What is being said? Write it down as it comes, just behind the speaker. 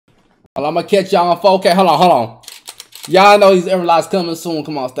I'm gonna catch y'all on 4K. Hold on. Y'all know these everlocks coming soon.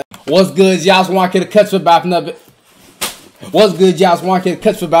 Come on, stay. What's good, y'all? Want to get a catch for back another. What's good, y'all? Want to get a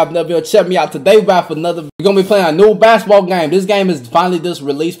catch for back another. Check me out today. We're back for another. We're gonna be playing a new basketball game. This game is finally just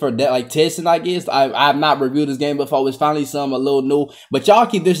released for like testing, I guess. I have not reviewed this game before. It's finally something a little new. But y'all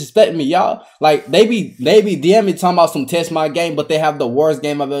keep disrespecting me, y'all. Like they be DM me talking about some test my game, but they have the worst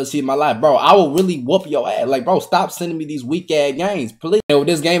game I've ever seen in my life, bro. I will really whoop your ass. Like, bro, stop sending me these weak ass games, please. Yo,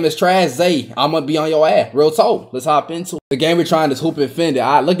 this game is trash, Zay. I'm gonna be on your ass. Real talk. Let's hop into it. The game we're trying is Hoop Infinity.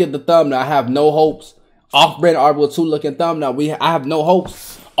 I look at the thumbnail. I have no hopes. Off-brand Article 2 looking thumbnail. I have no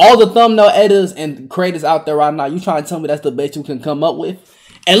hopes. All the thumbnail editors and creators out there right now, you trying to tell me that's the best you can come up with?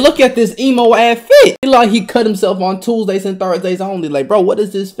 And look at this emo ass fit. It's like he cut himself on Tuesdays and Thursdays only. Like, bro, what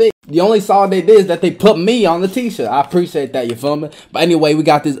is this fit? The only song they did is that they put me on the t-shirt. I appreciate that, you feel me? But anyway, we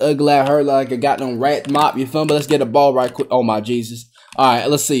got this ugly ass hair like a goddamn rat mop, you feel me? Let's get a ball right quick. Oh my Jesus. Alright,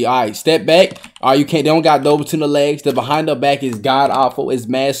 let's see. Alright, step back. Alright, you can't, they don't got double between the legs. The behind the back is god awful. It's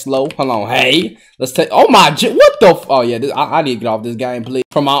mad slow. Hold on. Hey, let's take, oh my, what the, oh yeah, I need to get off this game, please.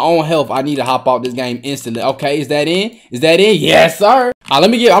 For my own health, I need to hop off this game instantly. Okay, is that in? Is that in? Yes, sir. I'm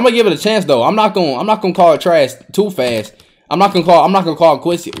gonna give it a chance though. I'm not gonna call it trash too fast. I'm not gonna call it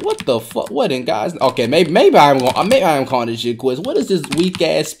quits. What the fuck? What in, guys? Okay, maybe I am calling this shit quits. What is this weak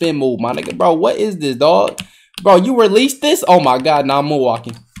ass spin move, my nigga? Bro, what is this, dog? Bro, you released this? Oh my god, now I'm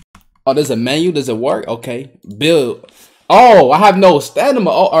moonwalking. Oh, there's a menu. Does it work? Okay. Build. Oh, I have no stamina.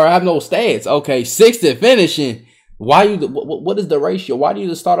 Oh, or I have no stats. Okay, 60 finishing. Why you? What is the ratio? Why do you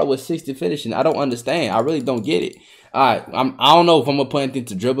just start out with 60 finishing? I don't understand. I really don't get it. Alright, I don't know if I'm gonna put anything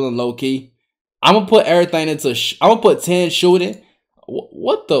to dribbling low key. I'm gonna put everything into. I'm gonna put 10 shooting.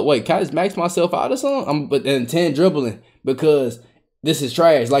 What the? Wait, can I just max myself out or something? I'm but then 10 dribbling because this is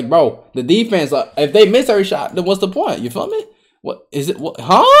trash. Like, bro, the defense, if they miss every shot, then what's the point? You feel me? What is it? What?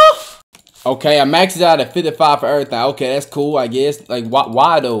 Huh? Okay, I maxed it out at 55 for everything. Okay, that's cool, I guess. Like,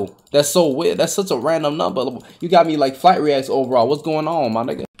 why though? That's so weird. That's such a random number. You got me like flight reacts overall. What's going on, my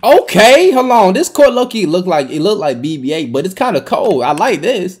nigga? Okay, hold on. This court low-key looked like BB-8, but it's kind of cold. I like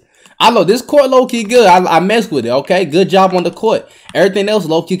this. I know this court low-key good. I mess with it, okay? Good job on the court. Everything else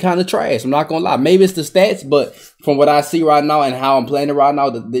low-key kind of trash. I'm not gonna lie. Maybe it's the stats, but from what I see right now and how I'm playing it right now,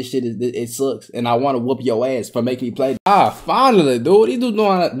 this shit it sucks. And I want to whoop your ass for making me play. Finally, dude. These dudes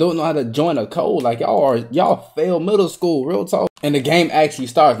don't know how to join a code. Like, y'all failed middle school, real talk. And the game actually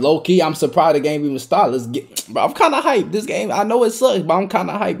starts. Low-key, I'm surprised the game even started. Let's get, bro, I'm kind of hyped. This game, I know it sucks, but I'm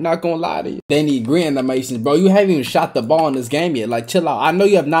kind of hyped, not gonna lie to you. They need green animations, bro. You haven't even shot the ball in this game yet. Like, chill out. I know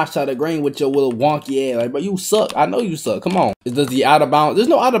you have not shot a green with your little wonky ass. Like, bro, you suck. I know you suck. Come on. Does the out of bounds? There's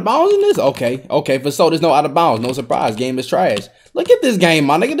no out of bounds in this? Okay, for so there's no out of bounds. No surprise. Game is trash. Look at this game,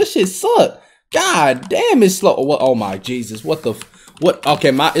 my nigga. This shit suck. God damn, it's slow. What? Oh my Jesus. What the? What?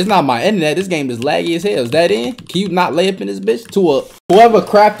 Okay, it's not my internet. This game is laggy as hell. Is that in? Can you not lay up in this bitch? Whoever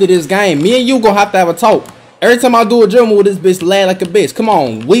crafted this game, me and you gonna have to have a talk. Every time I do a drill move, this bitch lag like a bitch. Come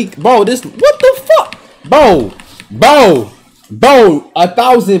on, weak, bro. This, what the fuck, bro,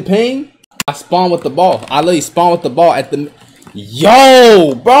 1,000 ping. I spawn with the ball. I literally spawn with the ball at the.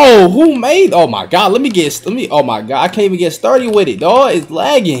 Yo, bro, who made? Oh my god, oh my god, I can't even get sturdy with it, dog. It's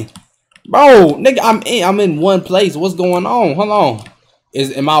lagging, bro. Nigga, I'm in one place. What's going on? Hold on.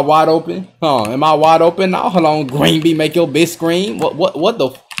 Am I wide open? Am I wide open now? Hold on, Green B, make your bitch scream. What the?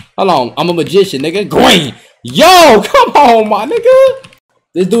 Hold on, I'm a magician, nigga. Green, yo, come on, my nigga.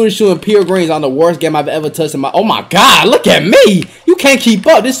 This dude is shooting pure greens on the worst game I've ever touched in my. Oh my god, look at me. You can't keep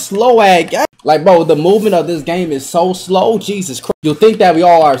up. This slow ass game. Like, bro, the movement of this game is so slow. Jesus Christ. You'll think that we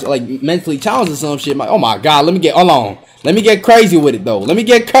all are like mentally challenged or some shit. Like, oh my god, hold on. Let me get crazy with it though. Hold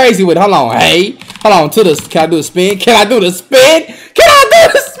on, hey. Hold on to this. Can I do a spin? Can I do the spin?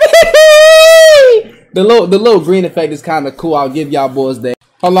 The little green effect is kind of cool. I'll give y'all boys that.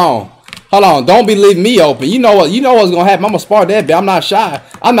 Hold on. Don't be leaving me open. You know what's gonna happen. I'm gonna spar that bit. I'm not shy.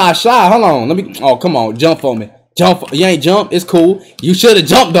 Hold on. Oh, come on. Jump for me. You ain't jump. It's cool. You should have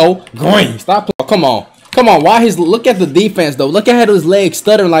jumped though. Green. Stop. Come on. Why look at the defense though. Look at how his legs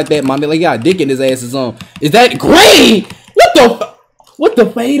stuttering like that, man. Like, he got a dick in his ass or something. Is that green? What the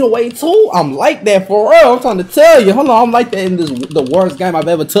fadeaway too? I'm like that for real. I'm trying to tell you. Hold on. I'm like that in the worst game I've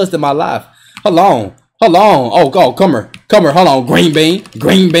ever touched in my life. Hold on. Oh, come here. Hold on. Green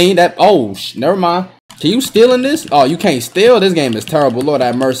bean. That. Oh, never mind. Can you steal in this? Oh, you can't steal. This game is terrible. Lord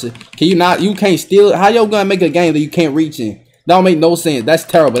have mercy. Can you not? You can't steal. How you gonna make a game that you can't reach in? That don't make no sense. That's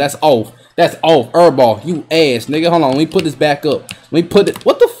terrible. That's off. Airball. You ass, nigga. Hold on. Let me put this back up. Let me put it.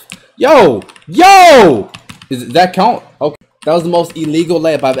 What the? Yo. Does that count? Okay. That was the most illegal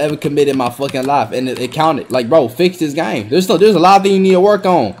layup I've ever committed in my fucking life, and it counted. Like, bro, fix this game. There's a lot of things you need to work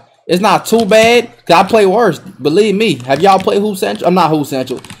on. It's not too bad, cause I play worse. Believe me. Have y'all played Hoop Central? I'm not Hoop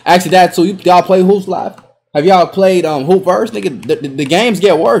Central. Actually, that too. Y'all play Hoops Live? Have y'all played Hoopverse? Nigga, the games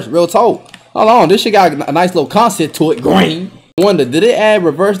get worse. Real talk. Hold on, this shit got a nice little concept to it. Green. Wonder, did it add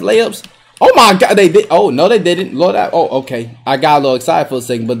reverse layups? Oh my god, they did. Oh no, they didn't. Lord, okay. I got a little excited for a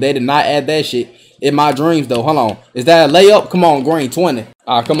second, but they did not add that shit in my dreams though. Hold on, is that a layup? Come on, green 20.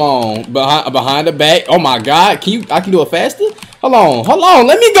 Come on, behind the back. Oh my god, I can do it faster. Hold on.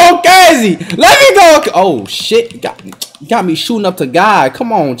 Let me go crazy. Let me go. Oh shit, got me shooting up to God.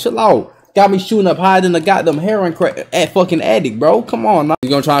 Come on, chill out. Got me shooting up higher than the goddamn heroin fucking addict, bro. Come on, now. You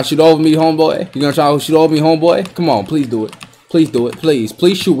gonna try to shoot over me, homeboy? You gonna try to shoot over me, homeboy? Come on, please do it. Please do it.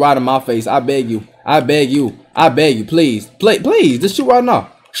 Please shoot right in my face. I beg you. I beg you. Please. Please, just shoot right now.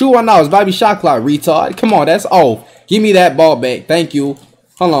 Shoot right now. It's about to be shot clock, retard. Come on, that's off. Give me that ball back. Thank you.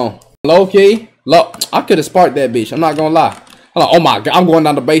 Hold on. Low key. Look, I could have sparked that bitch. I'm not gonna lie. Hold on. Oh my god, I'm going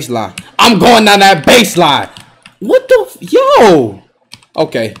down the baseline. I'm going down that baseline. What the yo?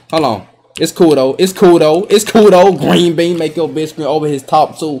 Okay, hold on. It's cool though. It's cool though. Green bean, make your bitch screen over his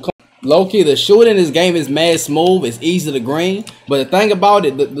top two. Low key, the shooting in this game is mad smooth. It's easy to green. But the thing about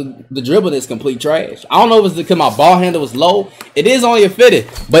it, the dribbling is complete trash. I don't know if it's because my ball handle was low. It is only a 50,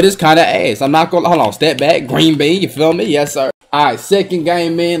 but it's kind of ass. I'm not gonna hold on. Step back, green bean. You feel me? Yes, sir. All right, second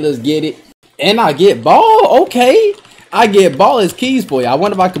game, man. Let's get it. And I get ball. Okay, I get ball as keys for you. I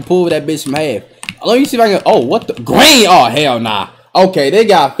wonder if I can pull that bitch from half. Let me see if I can. Oh, what the green? Oh hell nah. Okay, they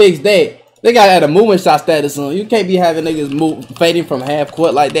gotta fix that. They gotta add a movement shot status on. You can't be having niggas move fading from half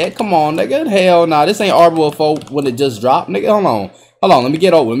court like that. Come on, nigga. Hell nah. This ain't Arbor 4 when it just dropped. Nigga, hold on. Let me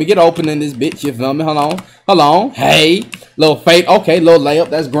get open. Let me get open in this bitch. You feel me? Hold on. Hey. Little fade. Okay, little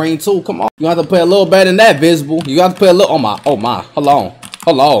layup. That's green too. Come on. You have to play a little better than that, visible. You have to play a little. Oh my. Hold on.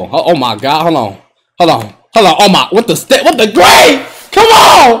 Oh my god. Hold on. Oh my. What the grade? Come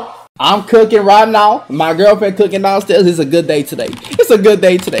on. I'm cooking right now. My girlfriend cooking downstairs. It's a good day today.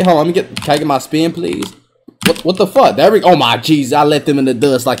 Hold on, can I get my spin, please? What the fuck? There we go. Oh my jeez, I let them in the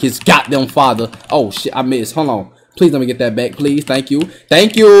dust like his goddamn father. Oh shit, I missed. Hold on. Please let me get that back, please. Thank you.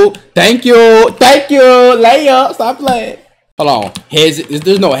 Layup. Stop playing. Hold on.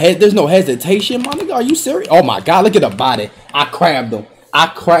 There's no hesitation, my nigga. Are you serious? Oh my god, look at the body. I crabbed him.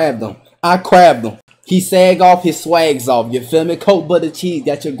 He sag off, his swag's off. You feel me? Coke butter cheese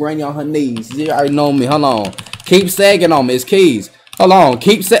got your granny on her knees. You already know me. Hold on. Keep sagging on me. It's keys. Hold on.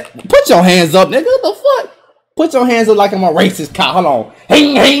 Put your hands up, nigga. What the fuck? Put your hands up like I'm a racist cop. Hold on.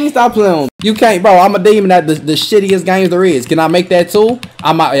 Hey, stop playing. You can't, bro. I'm a demon at the shittiest games there is. Can I make that too?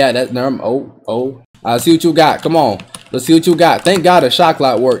 I might. Yeah, that's I see what you got. Come on. Let's see what you got. Thank God the shot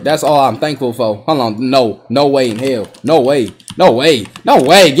clock worked. That's all I'm thankful for. Hold on. No way in hell. No way.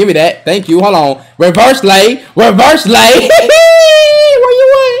 Give me that. Thank you. Hold on. Reverse lay. Where you at?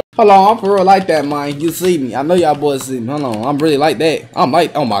 Hold on. I'm for real like that, man. You see me. I know y'all boys see me. Hold on. I'm really like that. I'm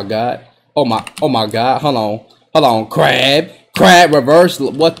like, oh my god. Oh my god. Hold on. Crab reverse.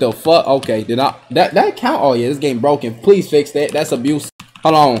 What the fuck? Okay. Did I that count? Oh yeah, this game broken. Please fix that. That's abuse.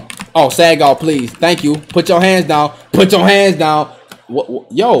 Hold on. Oh, sag off, please. Thank you. Put your hands down.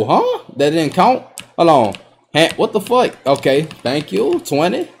 What? Yo, huh? That didn't count? Hold on. What the fuck? Okay. Thank you.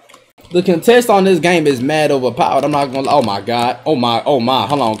 20. The contest on this game is mad overpowered. I'm not gonna. Oh my god. Oh my.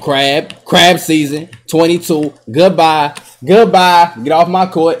 Hold on. Crab season. 22. Goodbye. Get off my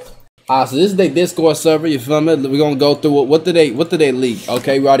court. So this is their Discord server. You feel me? We're gonna go through it. What did they leak?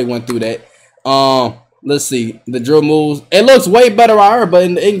 Okay, we already went through that. Let's see the drill moves. It looks way better out here, but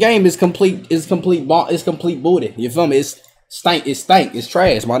in game it's complete booty. You feel me? It's stank. It's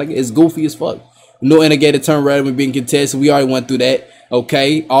trash, my nigga. It's goofy as fuck. No indicator turn red when being contested. We already went through that.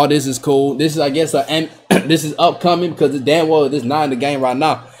 Okay, all this is cool. This is, I guess, this is upcoming because it's damn well it's not in the game right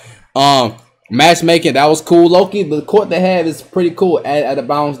now. Matchmaking, that was cool. Loki, the court they have is pretty cool at the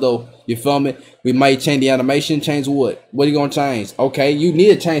bounds though. You feel me? We might change the animation. Change what? What are you gonna change? Okay, you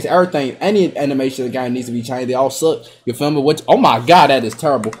need to change everything. Any animation of the game needs to be changed. They all suck. You feel me? Which, oh my god, that is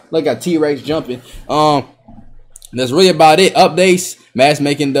terrible. Look at T-Rex jumping. That's really about it. Updates,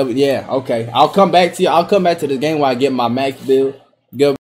 matchmaking. Yeah, okay. I'll come back to you. I'll come back to this game while I get my max build. Good.